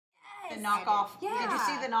The knockoff. Yeah. Did you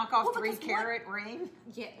see the knockoff Well, 3-carat ring?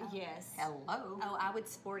 Yeah. Yes. Hello. Oh, I would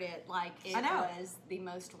sport it like it was the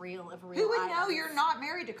most real of real. Who would know items. you're not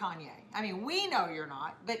married to Kanye? I mean, we know you're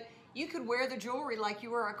not, but you could wear the jewelry like you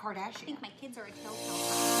were a Kardashian. I think my kids are a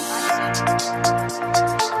telltale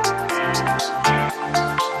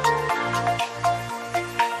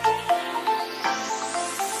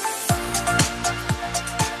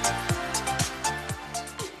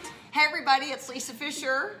Hey everybody, it's Lisa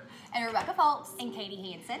Fisher. And Rebecca Folks. And Katie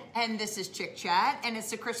Hansen. And this is Chick Chat, and it's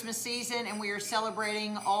the Christmas season, and we are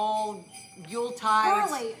celebrating all Yuletide.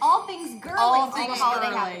 Girly. All things girly. All things holiday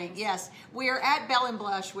girly. happenings. Yes. We are at Belle and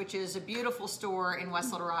Blush, which is a beautiful store in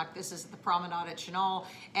West Little Rock. This is the Promenade at Chenal,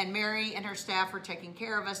 and Mary and her staff are taking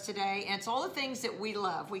care of us today. And it's all the things that we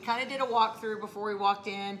love. We kind of did a walkthrough before we walked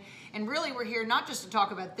in, and really we're here not just to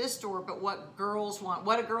talk about this store, but what girls want,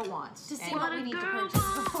 what a girl wants. To see And what we need to purchase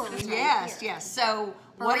before we yes, here. yes. So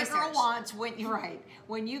For what research. a girl wants when you're right.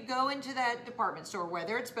 When you go into that department store,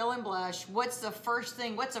 whether it's Belle and Blush, what's the first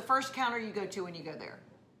thing? What's the first counter you go to when you go there?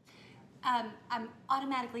 I'm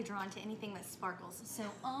automatically drawn to anything that sparkles. So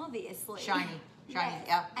obviously, Shiny. Yes,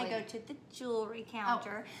 Yeah. I go to the jewelry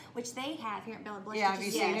counter, which they have here at Belle and Blush. Yeah, have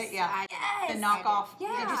you seen it? Yeah. Yes. The knockoff.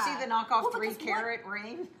 Yeah. Did you see the knockoff Well, because 3-carat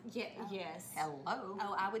ring? Yeah. Yes. Hello.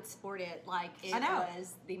 Oh, I would sport it like it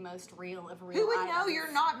was the most real of real. Who would know items.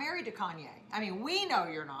 you're not married to Kanye? I mean, we know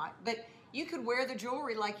you're not, but you could wear the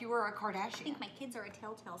jewelry like you were a Kardashian. I think my kids are a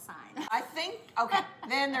telltale sign. I think, okay,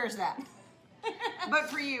 then there's that. But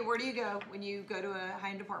for you, where do you go when you go to a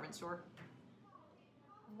high-end department store?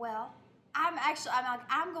 Well,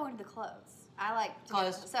 I'm going to the clothes. I like to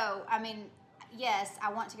Clothes. So I mean, yes,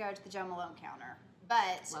 I want to go to the Joe Malone counter,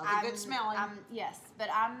 but Love the good smelling. Yes, but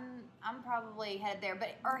I'm probably headed there.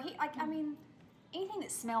 But I mean, anything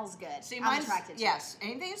that smells good. See, I'm mine's, attracted to. yes,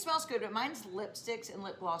 anything that smells good, but mine's lipsticks and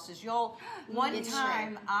lip glosses. Y'all, one It's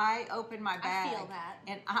time true. I opened my bag. feel that.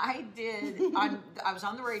 And I did, I was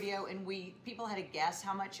on the radio, and people had to guess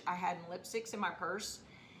how much I had in lipsticks in my purse.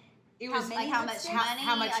 It was Like how much money?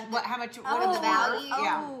 how much, like what it the was value? worth.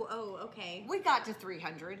 Yeah. Oh, okay. We got to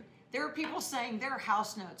 300. There were people saying their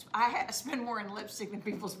house notes. I spend more in lipstick than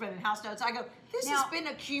people spend in house notes. I go, this Now- has been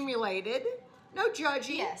accumulated. No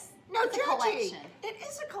judging. Yes. No It's a judging. collection. It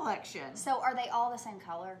is a collection. So are they all the same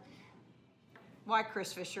color? Why,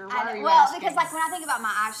 Chris Fisher? Why are you Well, asking? because like when I think about my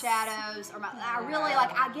eyeshadows or I really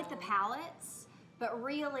like I get the palettes, but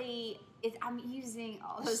really I'm using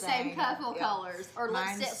all those same couple yeah. colors or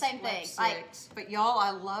Mine's lipstick, same thing. lipsticks. Like But y'all,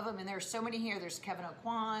 I love them, and there's so many here. There's Kevin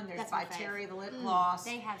O'Quan. There's That's By my fave. Terry, the lip gloss.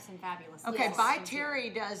 They have some fabulous. Okay, yes. By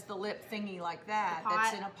Terry does the lip thingy like that. The pot?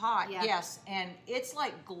 That's in a pot. Yeah. Yes, and it's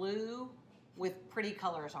like glue with pretty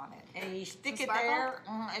colors on it, and you stick it sparkle? there,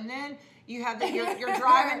 and then you have you're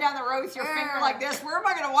driving down the road with your finger like this. Where am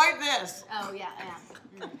I going to wipe this? oh yeah.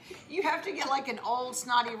 You have to get like an old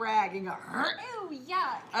snotty rag and go. "Hurt." Ew,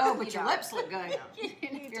 yuck. Oh, but You your don't. lips look good.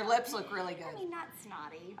 Your lips look really I good. mean, not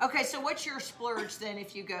snotty. Okay, so what's your splurge then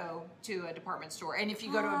if you go to a department store and if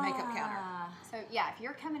you go to a makeup counter? So yeah, if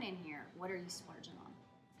you're coming in here, what are you splurging on?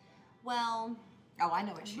 Well, Oh, I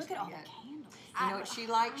know what she's Look at all gonna the get. candles. You know what she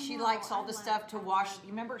likes? She likes all the love- stuff to I wash. love- You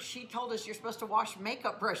remember she told us you're supposed to wash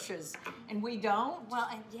makeup brushes, and we don't? well,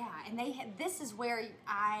 and yeah, and this is where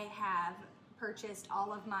I have purchased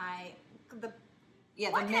all of my Yeah,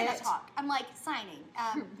 Why the can't I knit. talk? I'm like signing.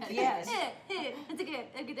 Yes. It's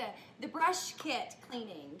a good. The brush kit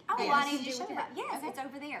cleaning. Oh, Yes. well, I need To to do show with that. it. Yes, Okay. it's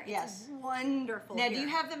over there. Yes. It's wonderful. Now, do here. you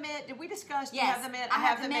have the mitt? Did we discuss? Do Yes, you have the mitt? I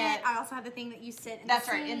have the mitt. I also have the thing that you sit in. That's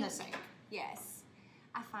the right, in the sink. sink. Yes,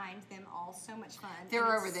 I find them all so much fun. They're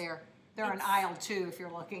and over it's- there. They're on it's- aisle 2 if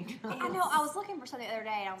you're looking. I know. I was looking for something the other day,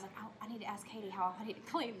 and I was like, I need to ask Katie how I need to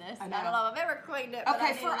clean this. I And I know. don't know if I've ever cleaned it. but Okay,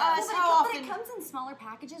 I need for to know. us, But how but it often? comes in smaller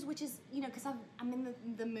packages, which is, because I'm in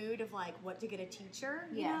the mood of like what to get a teacher.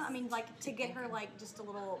 You know? Yes. I mean, like to get her like just a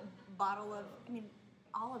little bottle of. I mean,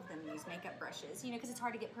 all of them use makeup brushes. Because it's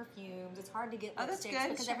hard to get perfumes. It's hard to get Oh, that's lipsticks good.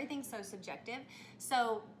 because Sure. everything's so subjective.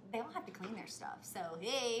 So they all have to clean their stuff. So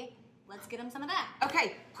hey, let's get them some of that.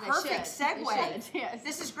 Okay, perfect should. They segue. should, yes.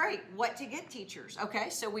 This is great. What to get teachers. Okay,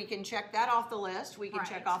 so we can check that off the list. We can Right.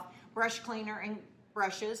 check off brush cleaner and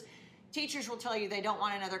brushes. Teachers will tell you they don't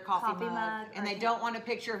want another coffee mug and or they a don't want a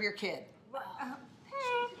picture of your kid.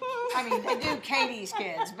 I mean, they do Katie's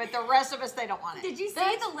kids, but the rest of us, they don't want it. Did you see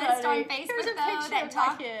That's the list funny. on Facebook Here's a though picture that of my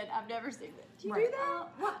talked? kid. I've never seen it. Did you Right. do that?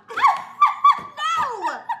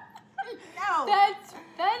 No. No. That's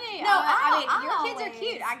funny. No, I mean, I your kids are always-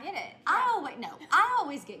 cute. I get it. I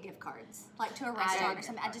always get gift cards, like to a restaurant or get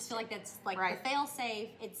something. I just feel like that's like Right. the fail safe.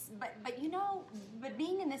 But But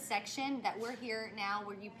being in this section that we're here now,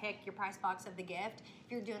 where you pick your price box of the gift,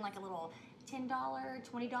 if you're doing like a little $10,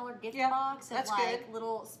 $20 gift box of that's like good.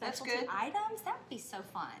 little specialty items, that would be so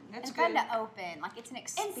fun. That's and good. fun to open. Like, it's an And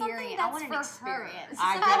something experience. that's I want an for experience.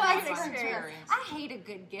 I Her. get I it. like Experience. I hate a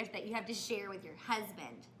good gift that you have to share with your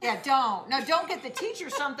husband. Yeah, don't. No, don't get the teacher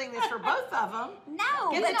something that's for both of them.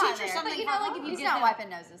 No, Give but the not teacher there. something But you for know, like her. if you He's get not them, wiping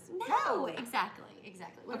noses. No, exactly.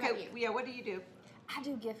 What about Okay, you? yeah, what do you do? I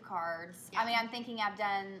do gift cards. Yeah. I mean, I'm thinking I've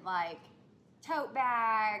done like tote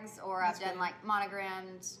bags, or That's I've done good. like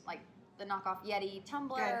monogrammed, like the knockoff Yeti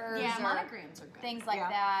tumblers. Yeah, or monograms are good. things like Yeah.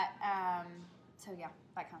 that. So yeah,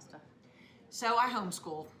 that kind of stuff. So I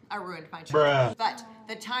homeschooled. I ruined my children. But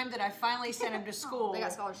the time that I finally sent them to school, They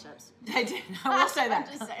got scholarships. they did. I will say that.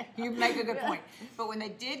 Just saying. You make a good point. But when they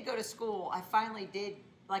did go to school, I finally did,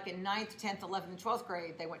 like in 9th, 10th, 11th, and 12th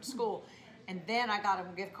grade, they went to school. And then I got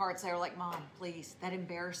them gift cards. They were like, Mom, please, that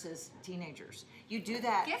embarrasses teenagers. You do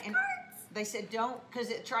that. Gift and cards? They said, don't, because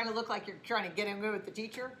it's trying to look like you're trying to get in good with the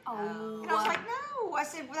teacher. Oh. And I was like, no. I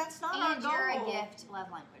said, well, that's not our And goal. you're a gift love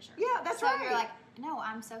languager. Yeah, that's so right. you're like, no,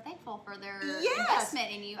 I'm so thankful for their Yes.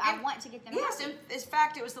 investment in you. I And- want to get them Yes, happy. in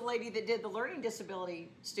fact, it was the lady that did the learning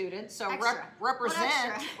disability students. So Extra. represent,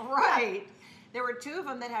 What extra? right. There were 2 of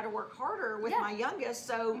them that had to work harder with Yeah. my youngest,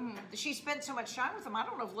 so she spent so much time with them. I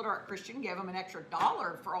don't know if Little Art Christian gave them an extra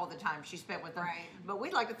 $1 for all the time she spent with them. Right. But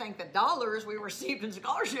we'd like to thank the dollars we received in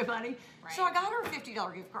scholarship money. So I got her a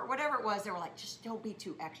 $50 gift card, whatever it was. They were like, just don't be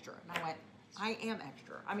too extra. And I went, I am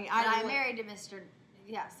extra. I mean, And I'm really- married to Mr.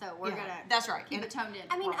 Yeah, so we're Yeah, gonna that's right. keep And- it toned in.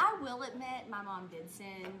 I mean, Right. I will admit my mom did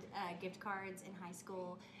send gift cards in high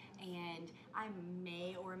school, and I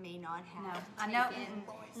may or may not have No, I know. taken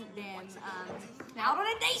them out on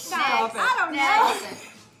a date Stop night. it. I don't know. Next.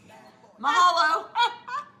 Mahalo.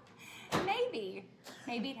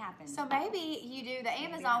 Maybe it happens. So maybe you do the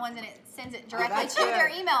Amazon ones and it sends it directly that's to good. their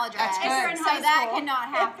email address. That's good. If they're in So high that school. cannot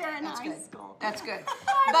If they're happen. in high good. school. That's good. my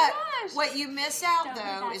But gosh. what you miss out Don't do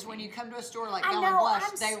though that is when thing. you come to a store like I Belle and know, Blush,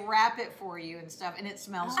 I'm they s- wrap it for you and stuff, and it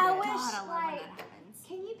smells I good. wish, God, I love when like, that happens.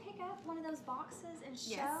 can you pick up one of those boxes and show?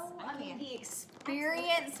 Yes, I mean, can. the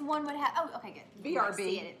experience one would have. Oh, okay, good. BRB.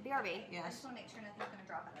 See it. BRB. I Yes. just want to make sure nothing's going to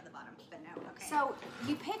drop out of the bottom, but no, okay. So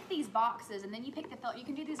you pick these boxes and then you pick the fill. You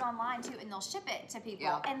can do these online too, and they'll ship it to people.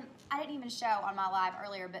 Yeah. And I didn't even show on my live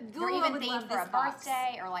earlier, but Google they're even would love themed for a this box.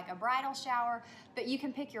 birthday or like a bridal shower. But you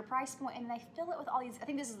can pick your price point, and they fill it with all these. I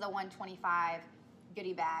think this is the 125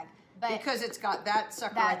 goodie bag. But Because it's got that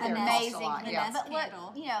sucker that right there. costs a amazing, lot, the yeah. best Candle.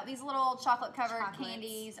 look, you know, these little chocolate covered Chocolates.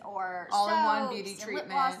 candies or All-in-one soaps beauty and lip treatment.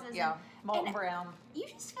 glosses Yeah. and- Molten and brown. You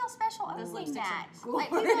just feel special Those owning lipsticks that. are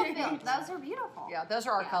Like, we don't feel, those are beautiful. Yeah, those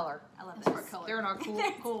are our Yeah. color. I love Those are this. color. They're in our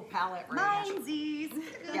cool palette range. Mindsies.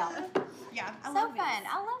 Yeah. Yeah, I So love fun. these.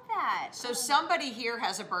 I love that. So somebody here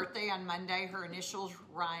has a birthday on Monday. Her initials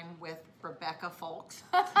rhyme with Rebecca Folks.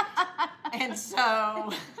 And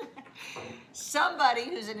so somebody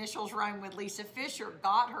whose initials rhyme with Lisa Fisher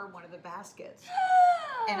got her one of the baskets.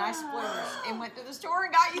 And I splurged and went to the store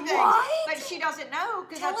and got you things. What? But she doesn't know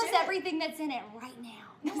because Tell that's us it. everything that's in it right now.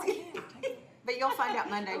 No, I can't. But you'll find out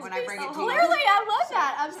Monday when I bring it to you. Clearly, I love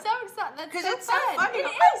that. I'm so excited. That's Because so it's so fun. fun. It You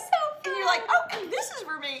is go, so fun. And you're like, oh, and this is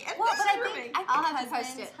for me, and Well, this but is I for think, me. I'll have to post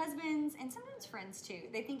husbands, it. husbands, and sometimes friends too.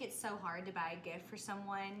 They think it's so hard to buy a gift for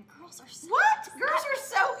someone. Girls are so What? Girls are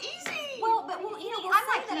so easy. Well, but we'll I'm say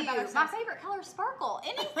like that you. about My ourselves. favorite color is sparkle.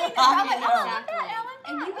 Anything. I I'm like, know. oh, I love that. I love that.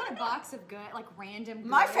 And you I love get a that. box of good, like random.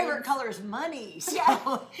 My goods. favorite color is money,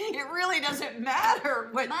 so it really doesn't matter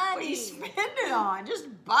what Money. you spend it on. Just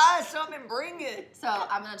buy something and bring it. So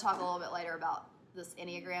I'm going to talk a little bit later about this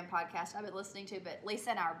Enneagram podcast I've been listening to, but Lisa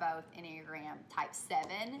and I are both Enneagram type 7,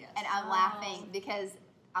 Yes. and I'm Oh. laughing because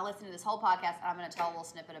I listened to this whole podcast, and I'm going to tell a little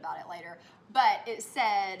snippet about it later, but it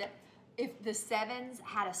said if the sevens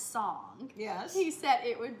had a song, Yes. he said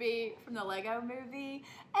it would be from the Lego movie,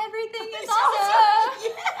 Everything is It's Awesome! awesome.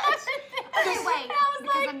 Yes. Okay, wait. And I was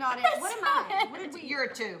because like, I'm not in. that's What am I? not What did we? You're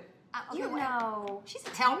a 2. Okay, You what- know. She's a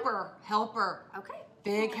Helper. Okay.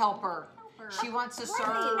 Big helper. Helper. She wants to Why serve.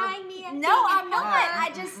 are you denying me? No, I'm not. Uh,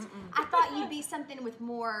 I just, I thought you'd be something with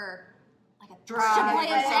more, like a Drive like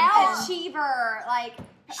or an something. achiever, like,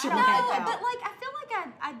 She I don't won't know. get No, that. but like I feel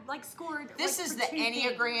like I like scored. This like, is for the 2 things.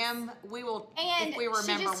 Enneagram. We will, And if we she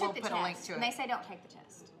remember, just we'll took the put a link test, to and they it. say don't take the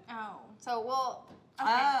test. Oh. So we'll. Okay.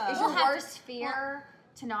 Oh. Is We'll your have to- worst fear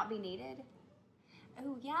to not be needed?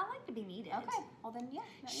 Oh yeah, I like to be needed. Okay. Well then, yeah.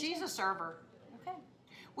 that is She's good. a server. Okay.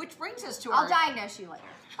 Which brings us to I'll our diagnose you later.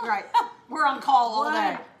 right. We're on call all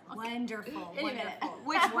day. Wonderful. Any minute. Wonderful.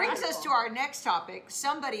 Which brings us to our next topic.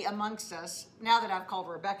 Somebody amongst us, now that I've called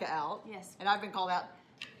Rebecca out, Yes. and I've been called out,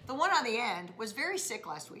 the one on the end was very sick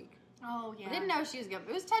last week. Oh, yeah. I didn't know she was good.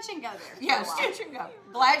 It was touch and go there. Yeah, stitch and go.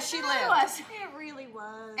 Glad she lived. It really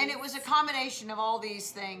was. And it was a combination of all these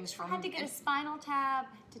things from. I had to get a spinal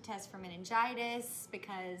tap to test for meningitis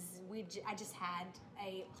because I just had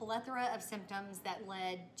a plethora of symptoms that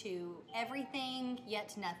led to everything yet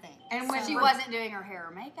to nothing. And when She wasn't doing her hair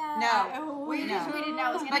or makeup. No. We didn't know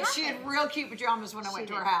it was going to happen. But she had real cute pajamas when I went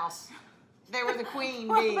to her house. They were the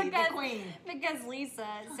queen bee, the queen. Because Lisa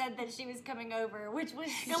said that she was coming over, which was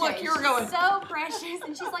And look, you were going. so precious.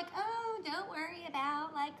 And she's like, oh, don't worry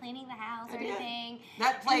about like cleaning the house or anything.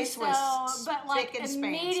 That place And was but like spick and span,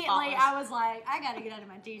 immediately spotless. I was like, I got to get out of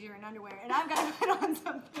my t-shirt and underwear and I've got to put on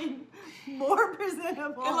something more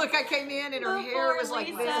presentable. And look, I came in and her hair was like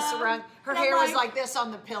Lisa. this around. Her And I'm hair was like- like this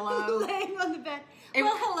on the pillow. laying on the bed. And-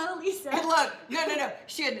 Well, hello, Lisa. And look, no.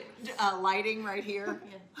 She had lighting right here.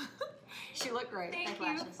 She looked great. Thank you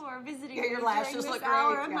lashes. for visiting Yeah, your me lashes during this look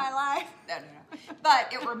hour great, of yeah. my life. No.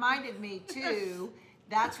 But it reminded me too,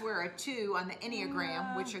 that's where a 2 on the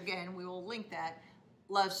Enneagram, which again, we will link that,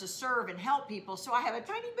 loves to serve and help people. So I have a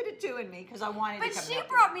tiny bit of 2 in me because I wanted But to come she help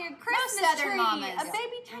brought me a Christmas Southern tree, mamas. a baby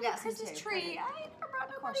We tiny got some Christmas too. tree. I never brought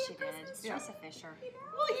Of course nobody she a did. Christmas Yeah. Teresa Fisher. you.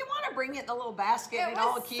 Well, you want to bring it in a little basket It and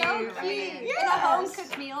all was cute. so I cute. mean, And a yes. home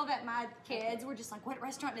cooked meal that my kids were just like, "What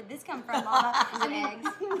restaurant did this come from, Mama?" Is it eggs?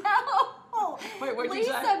 No. Wait, what'd you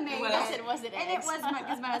Lisa say? made What it. else? I said, was it And eggs? it was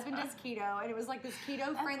because my husband does keto, and it was like this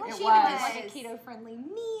keto friendly. course She it even did was. like a keto friendly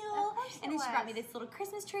meal, Of course and it then she brought me was. this little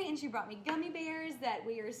Christmas tree, and she brought me gummy bears that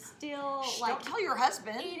we are still Shh, like don't tell your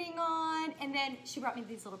husband. eating on. And then she brought me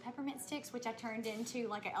these little peppermint sticks, which I turned into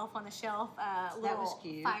like an Elf on the Shelf little was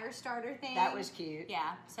cute. fire starter thing. That was cute.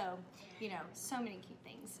 Yeah. So so many cute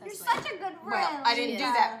things. You're sweet. such a good friend. Well, I didn't do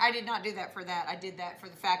Lisa. that. I did not do that for that. I did that for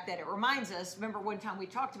the fact that it reminds us. Remember one time we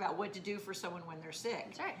talked about what to do for someone when they're sick.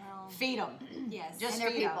 That's right. Well, Feed them. yes. Just And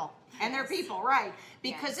their feed 'em. people. And their people, right.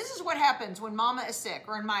 Because this is what happens when mama is sick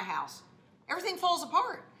or in my house. Everything falls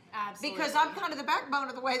apart. Absolutely. Because I'm kind of the backbone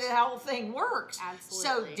of the way the whole thing works.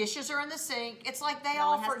 Absolutely. So dishes are in the sink. It's like they No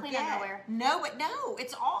all one has clean forget. underwear. No,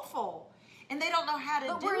 it's awful. And they don't know how to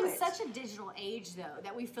But do we're in it. such a digital age, though,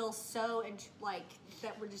 that we feel so like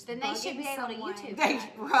that we're just. Then they should be bugging able to someone.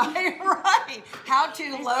 YouTube. right. How to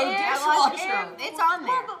load dishwasher. It's on there.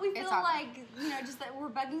 Well, but we It's feel on like just that we're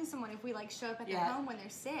bugging someone if we like show up at their Yeah. home when they're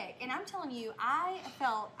sick. And I'm telling you, I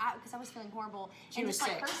felt because I was feeling horrible She and was just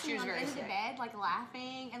like sick. cursing She was on the very end of the sick. bed, like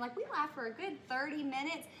laughing, and like we laughed for a good 30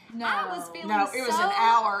 minutes. No. I was feeling No, it was so- an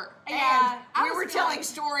hour. Yeah, And I we was were feeling- telling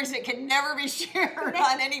stories that can never be shared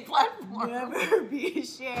on any platform. never be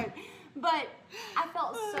shared. But I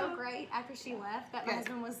felt so great after she left that my Good.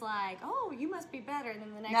 husband was like, "Oh, you must be better." And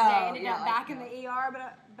then the next No, day, I ended yeah, up like, back in no. the ER.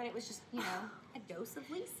 But it was just a dose of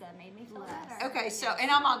Lisa made me feel better. Okay, so,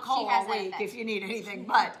 and I'm on call She has all that week effect. if you need anything,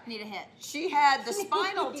 but Need a hit. she had the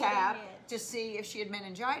spinal Needed tap it. to see if she had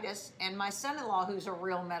meningitis, and my son-in-law, who's a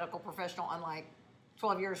real medical professional, unlike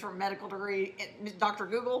 12 years from medical degree, Dr.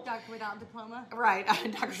 Google. Doctor without diploma. Right,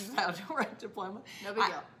 Doctor's without right diploma. No big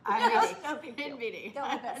deal. I asked, No big deal. NBD. Don't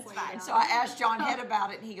let that That's slow fine. down. so I asked John Head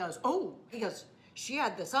about it, and he goes, she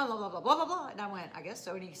had this, blah, blah, blah, blah, blah, blah. And I went, I guess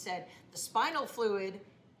so. And he said, the spinal fluid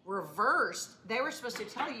reversed. They were supposed to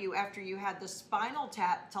tell you after you had the spinal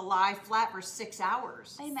tap to lie flat for 6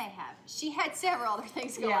 hours. They may have. She had several other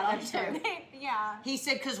things going Yeah, on that's too. true. Yeah. He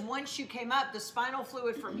said, because once you came up, the spinal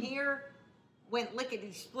fluid from here went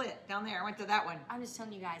lickety split down there. I went to that one. I'm just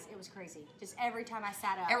telling you guys, it was crazy. Just every time I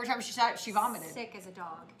sat up, Every time she sat up, she vomited. sick as a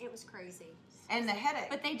dog. It was crazy. And the headache.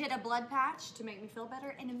 But they did a blood patch to make me feel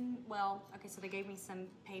better. And so they gave me some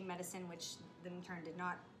pain medicine, which then in turn did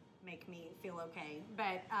not make me feel okay.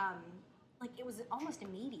 But like it was almost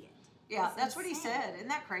immediate. It Yeah, was that's what he insane. said. Isn't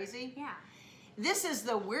that crazy? Yeah. This is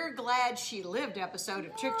the We're Glad She Lived episode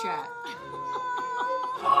of Chick Chat.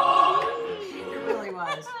 It really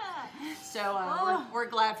was. So we're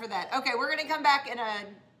glad for that. Okay, we're going to come back in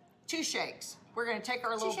 2 shakes. We're going to take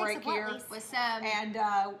our little shakes break of what, here. Lisa? With some And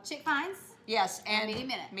chick finds. yes, and Media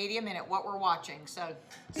Minute. Media Minute, what we're watching. So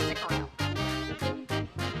stick around.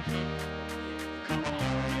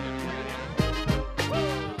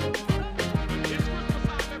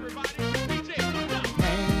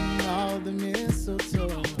 Hang all the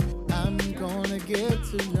mistletoe. I'm gonna get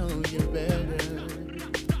to know you better.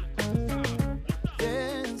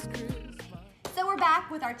 This Christmas. So we're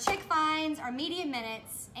back with our Chick Finds, our Media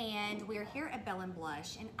Minutes, and we're here at Belle and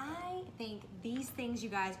Blush. And I think these things, you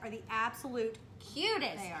guys, are the absolute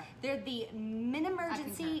cutest. They are. They're the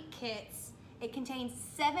Min-Emergency kits. It contains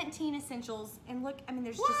 17 essentials, and look, I mean,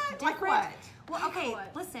 there's What? just Like different. what? Well, okay,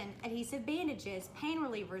 what? listen: adhesive bandages, pain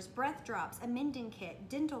relievers, breath drops, a mending kit,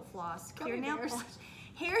 dental floss, clear Gummy nail bears. polish.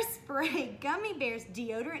 hairspray, gummy bears,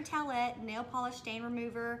 deodorant towelette, nail polish stain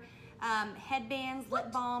remover, headbands,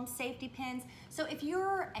 lip balm, safety pins. So if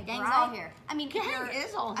you're a Gang's bride, all here. I mean, if Gang you're,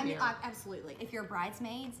 is all I mean, here. absolutely. If you're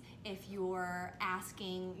bridesmaids, if you're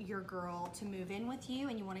asking your girl to move in with you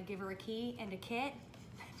and you want to give her a key and a kit,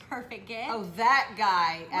 perfect gift. Oh, that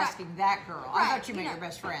guy asking that girl. I Right, thought you you meant know. your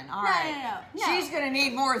best friend. All No, right. no. She's going to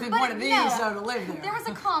need more than But one of these, no, though, to live there. There was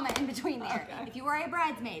a comma in between there. Okay. If you are a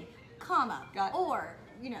bridesmaid, comma, Got it. or,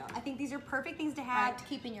 you know, I think these are perfect things to have Right. to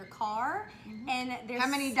keep in your car. And there's How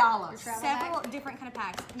many dollars? several different kind of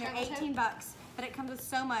packs. And they're Travel too? $18, but it comes with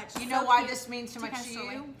so much. You so know why cute this means so much kinda to store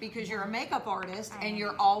away. you? Because you're a makeup artist I and am.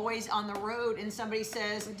 you're always on the road and somebody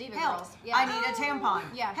says, With diva help, girls. Yeah. I need a tampon.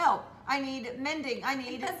 Yeah. Help, I need mending, I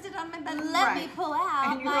need... Busted on my butt. Let me Right. pull out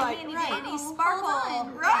And you're my like, handy right. dandy Oh, sparkle. hold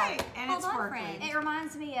on. Right, and Hold it's on, sparkling. friend. It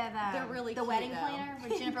reminds me of They're really the cute, wedding though. planner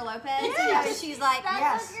with Jennifer Lopez. Yes. And she's like,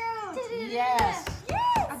 Yes. Yes. Yes.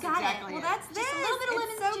 I got exactly it. it. Well, that's Just this. a little bit of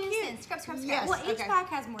It's lemon so juice cute. and scrub, scrub, scrub. Yes. Well, each Okay. pack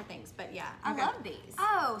has more things, but yeah, I Okay. love these.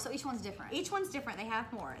 Oh, so each one's different. Each one's different. They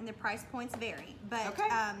have more, and their price points vary. But Okay.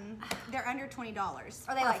 they're under $20.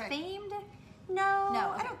 Are they like Perfect. themed? No,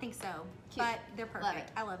 No, I okay. don't think so. Cute. But they're perfect. Love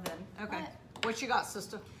it. I love them. Okay. What you got,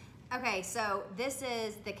 sister? Okay, so this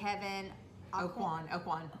is the Kevin Oquan.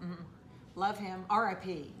 Mm-hmm. Love him.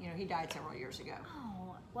 R.I.P. You know, he died several years ago.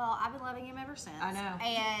 Oh, well, I've been loving him ever since. I know.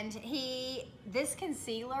 And this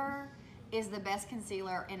concealer is the best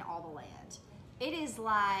concealer in all the land. It is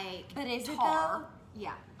like But is it tar.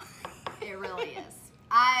 Yeah, it really is.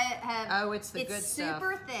 I have. Oh, it's the good stuff.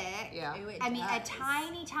 super thick. Yeah. Ooh, it I mean, a does.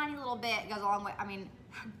 tiny little bit goes a long way. I mean,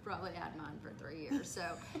 I've probably had mine for 3 years, so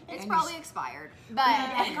it's And probably you expired. We But need to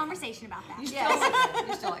have a conversation about that. You still Yes. like it.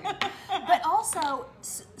 You still like it. but also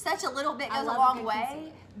such a little bit I goes a love a long good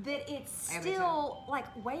way that it's Yeah, me too. still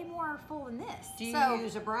like way more full than this. Do you so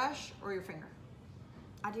use a brush or your finger?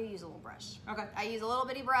 I do use a little brush. Okay. I use a little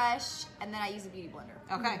bitty brush, and then I use a beauty blender.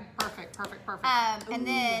 Okay. Perfect. And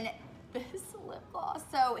then this lip gloss.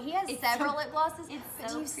 So he has It's several so- lip glosses. it's but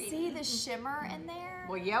so do you pretty. see the shimmer in there?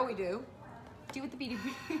 Well, yeah, we do. Do what the beauty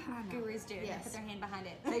gurus do. They Yes. put their hand behind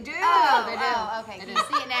it. They do. Oh, they do. oh, okay. They Can do.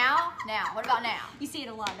 you see it now? Now. What about now? You see it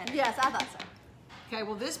a lot better. Yes, I thought so. Okay,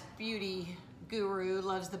 well, this beauty guru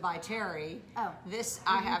loves the By Terry. Oh. This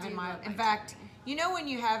I have in do my. love In By fact, you know when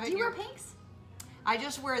you have it. Do you wear your- pinks? I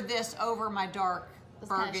just wear this over my dark This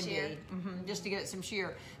kinda burgundy, sheer. just to get it some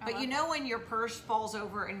sheer. But love you know when your purse falls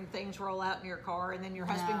over and things roll out in your car, and then your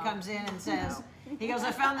husband No. comes in and says, he goes,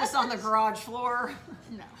 "I found this on the garage floor."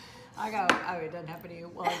 No. I go, "Oh, it doesn't happen to you."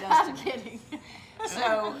 Well, it does to I'm me. kidding.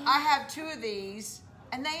 So I have 2 of these,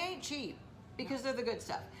 and they ain't cheap because they're the good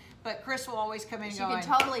stuff. But Chris will always come in and You go, can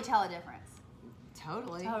totally tell a difference.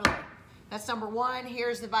 totally. Totally. That's number 1.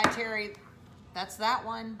 Here's the By Terry. That's that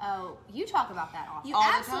one. Oh, you talk about that often. You All the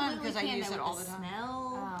absolutely time, 'cause I can, use though, it with all the the time.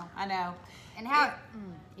 smell. Oh. I know. And how? It-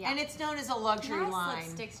 Yeah. And it's known as a luxury Nice line.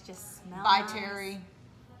 lipsticks just smell By nice. Terry.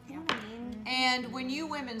 You know what I mean? And when you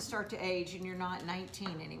women start to age and you're not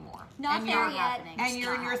 19 anymore, Not and there you're, yet. happening. and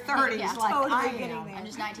you're in your Stop. 30s Yeah, like totally I getting am. there. I'm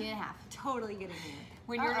just 19 and a half. Totally getting there.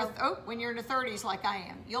 When you're when you're in your 30s like I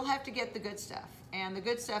am, you'll have to get the good stuff. And the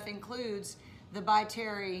good stuff includes the By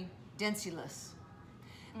Terry Densyless.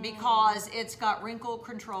 Because it's got wrinkle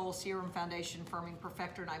control, serum, foundation, firming,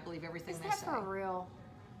 perfector, and I believe everything Is they that say. for real?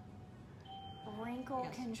 Wrinkle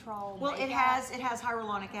Yes. control. Well, it makeup? has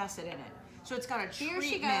hyaluronic acid in it, so it's got a Here treatment.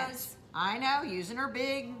 she goes. I know, using her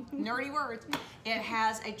big nerdy words. It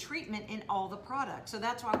has a treatment in all the products, so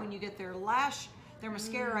that's why when you get their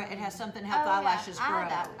mascara, it has something to help the eyelashes I grow. had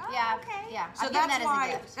that. Oh, Yeah. okay. Yeah. So I've given that's that why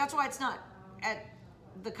as a gift. that's why it's not at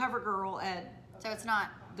the CoverGirl at So it's not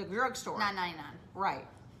the drugstore. $9.99. Right.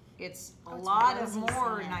 It's a it's lot of rosy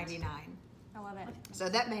more scent. 99. I love it. So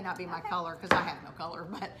that may not be my color because I have no color,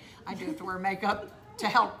 but I do have to wear makeup to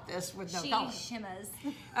help this with no She color. shimmers.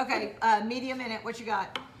 Okay, media minute. What you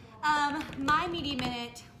got? My media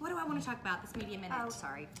minute. What do I want to talk about this media minute? Oh,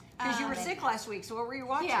 sorry. Because you were sick last week, so what were you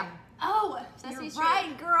watching? Yeah. Oh, You're Sesame Street.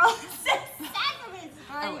 right, girl. Sesame Street.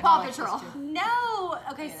 Oh, Paw Alex is Patrol. too. No.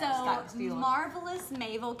 Okay, Yeah, Scott so Steele. Marvelous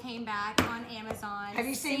Mabel came back on Amazon. Have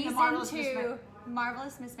you seen the Season Marvelous Miss 2,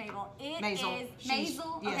 Marvelous Miss Mabel. It is Maisel. She's-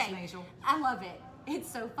 Maisel. yes, Okay. Maisel. I love it.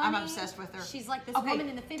 It's so funny. I'm obsessed with her. She's like this Okay, woman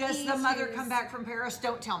in the 50s. does the mother who's- come back from Paris?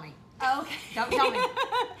 Don't tell me. Okay. Don't tell me.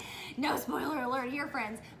 No spoiler alert here,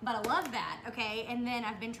 friends. But I love that. Okay, and then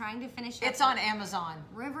I've been trying to finish up It's on Amazon.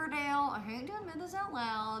 Riverdale. I hate to admit this out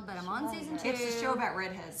loud, but I'm on season 2. It's a show about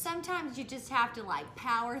redheads. Sometimes you just have to like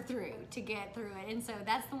power through to get through it, and so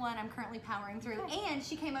that's the one I'm currently powering through. And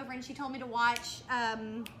she came over and she told me to watch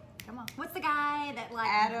Come on. What's the guy that like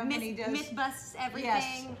Adam, and he does- myth busts everything?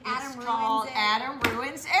 Yes, Adam it's ruins called it. Adam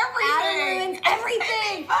Ruins Everything. Adam ruins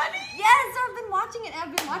everything. Funny. Yes, I've been watching it.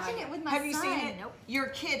 I've been watching it with my son. Have you seen it? Nope. Your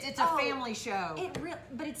kids. It's a Oh, family show.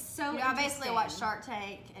 But it's so. You know, I basically interesting. watched Shark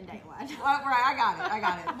Tank and Day One. Well, right, I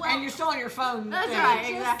got it. Well, and you're still on your phone. That's thing. right.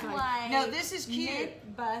 Just Exactly. like No, this is cute. myth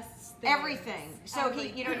busts things. Everything. So he,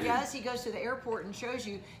 you know, what he does. He goes to the airport and shows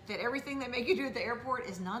you that everything they make you do at the airport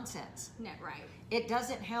is nonsense. No, right. It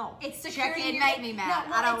doesn't help. It's security. It made me mad.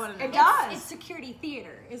 I don't want to know. It does. It's security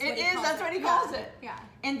theater. Is It what he is. calls That's it. what he calls Yeah. it. Yeah.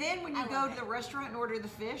 And then when you I go love to it. the restaurant and order the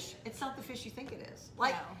fish, it's not the fish you think it is.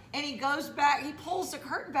 Like, No. and he goes back. He pulls the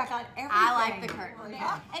curtain back on everything. I like the curtain.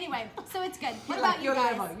 Yeah. Anyway, so it's good. What You're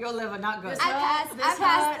about like, you guys? You'll live a not good. I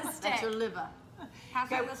passed the stick. That's your liver.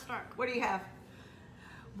 Half Okay, of the stick. what do you have?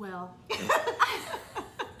 Well,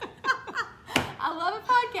 I love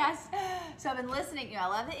a podcast. So I've been listening. You know, I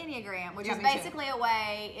love the Enneagram, which Yeah, is me too. basically a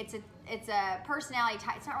way. It's a personality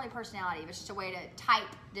type. It's not really personality, but it's just a way to type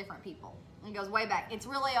different people. And it goes way back. It's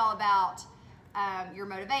really all about your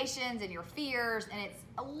motivations and your fears, and it's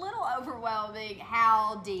a little overwhelming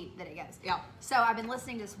how deep that it goes. Yeah. So I've been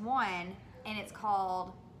listening to this one, and it's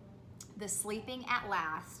called the Sleeping at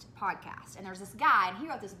Last podcast. And there's this guy, and he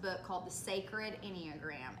wrote this book called The Sacred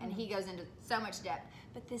Enneagram, and he goes into so much depth.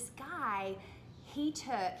 But this guy, he's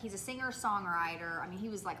a singer-songwriter. I mean, he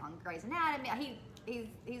was like on Grey's Anatomy.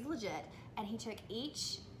 He's legit. And he took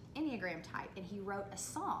each Enneagram type and he wrote a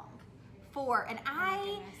song for, and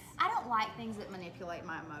I don't like things that manipulate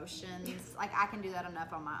my emotions. Like, I can do that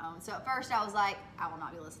enough on my own. So at first I was like, I will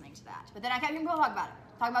not be listening to that. But then I kept going to talk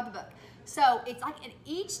about the book. So it's like in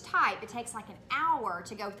each type, it takes like an hour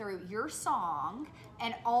to go through your song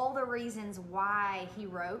and all the reasons why he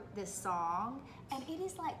wrote this song. And it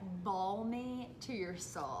is like balmy to your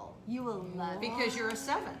soul. You will love it. Because you're a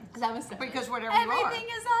 7. Because I'm a 7. Because whatever you are. Everything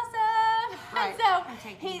is awesome. Right. So I'm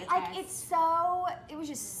taking he the like test. it was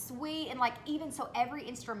just sweet, and like even so every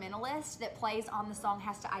instrumentalist that plays on the song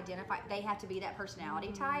has to identify, they have to be that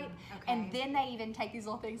personality type. okay. And then they even take these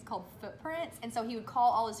little things called footprints, and so he would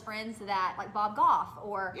call all his friends that, like Bob Goff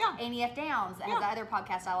or Yeah. Annie F. Downs, that has Yeah. the other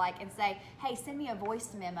podcast I like, and say, hey, send me a voice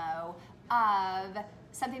memo of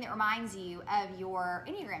something that reminds you of your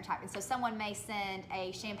Enneagram type. And so someone may send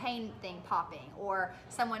a champagne thing popping, or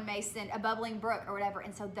someone may send a bubbling brook or whatever.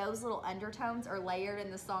 And so those little undertones are layered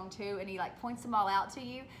in the song too, and he like points them all out to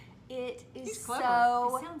you. It is He's clever.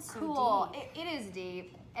 so It sounds so cool. deep. It is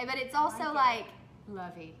deep, but it's also like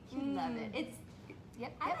lovey. You love it. It's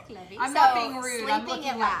yep. I yep. like Lovey. I'm So, not being rude. Sleeping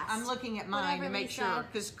at last. I'm looking at mine Whatever, to make Lisa. sure,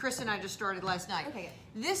 because Chris and I just started last night. Okay,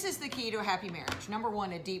 This is the key to a happy marriage. Number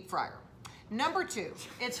 1, a deep fryer. Number 2,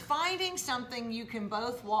 it's finding something you can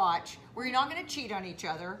both watch where you're not going to cheat on each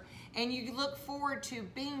other, and you look forward to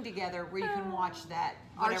being together where you can watch that,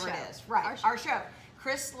 Our whatever it show. is. Right, Our our show.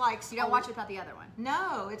 Chris likes. You don't watch without the other one.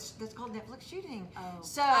 No, that's called Netflix cheating. Oh.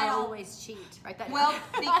 So I always cheat. Right. That well,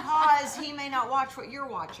 because he may not watch what you're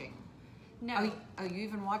watching. No. Oh, you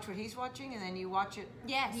even watch what he's watching, and then you watch it.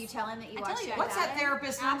 Yes. You tell him that you I watch tell you it. What's that Got it.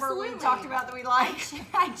 therapist number we Absolutely. talked about that we like?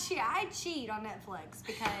 I cheat on Netflix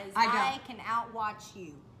because I don't. I can outwatch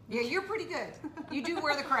you. Yeah, you're pretty good. You do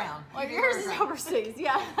wear the crown. Well, You do yours wear is the crown. overseas.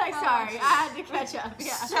 Yeah. Like, sorry, I had to catch up.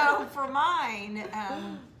 Yeah. So for mine,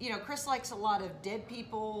 Chris likes a lot of dead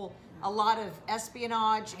people, a lot of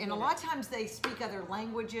espionage, and a lot of times they speak other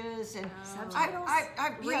languages. And Subtitles?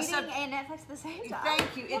 Reading and Netflix at the same time.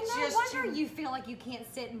 Thank you. Well, It's no just wonder too- you feel like you can't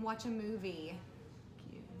sit and watch a movie.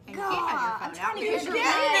 And God, you can't have your phone I'm trying out. to You get your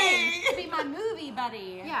kidding friend to be my movie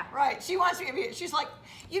buddy. Yeah. Right. She wants me to be. She's like,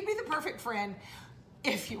 you'd be the perfect friend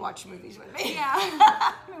if you watch movies with me. Yeah.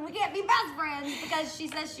 I mean, we can't be best friends because she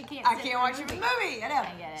says she can't. I sit can't in watch a a movie. movie. I know.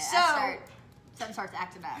 I get it. So Something starts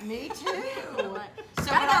acting up. me too.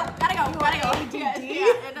 So Gotta go.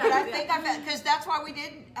 But I think because that's why we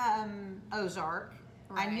did Ozark.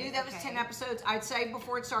 I Right, knew that was okay. 10 episodes. I'd say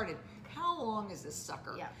before it started, how long is this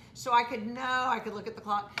sucker? Yeah. So I could know, I could look at the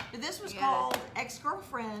clock. But this was You called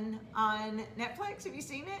Ex-Girlfriend on Netflix. Have you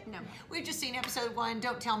seen it? No. We've just seen episode 1.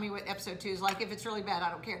 Don't tell me what episode 2 is like. If it's really bad, I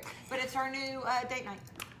don't care. But it's our new date night.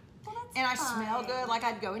 Well, that's And I fun. smell good. Like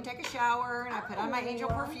I'd go and take a shower and I put on my angel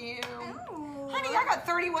perfume. Ooh. Honey, I got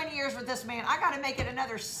 31 years with this man. I got to make it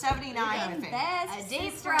another 79 with him. Best A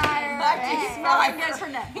deep sister fryer. A and deep best. fryer. Good for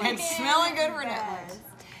Netflix. And smelling good for Yes. Netflix.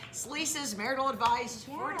 It's Lisa's marital advice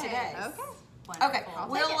for today. Yes. Okay. Okay, I'll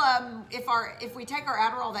we'll take if we take our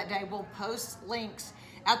Adderall that day, we'll post links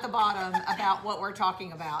at the bottom about what we're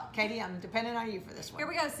talking about. Katie, I'm depending on you for this one. Here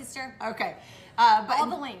we go, sister. Okay. But All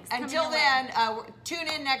the links coming Until your way. then, tune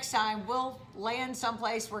in next time. We'll land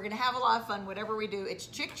someplace. We're going to have a lot of fun, whatever we do. It's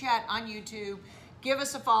Chick Chat on YouTube. give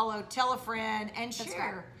us a follow, tell a friend, and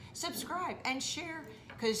share. Subscribe and share.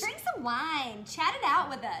 Drink some wine. Chat it out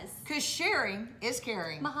with us. Because sharing is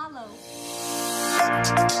caring. Mahalo.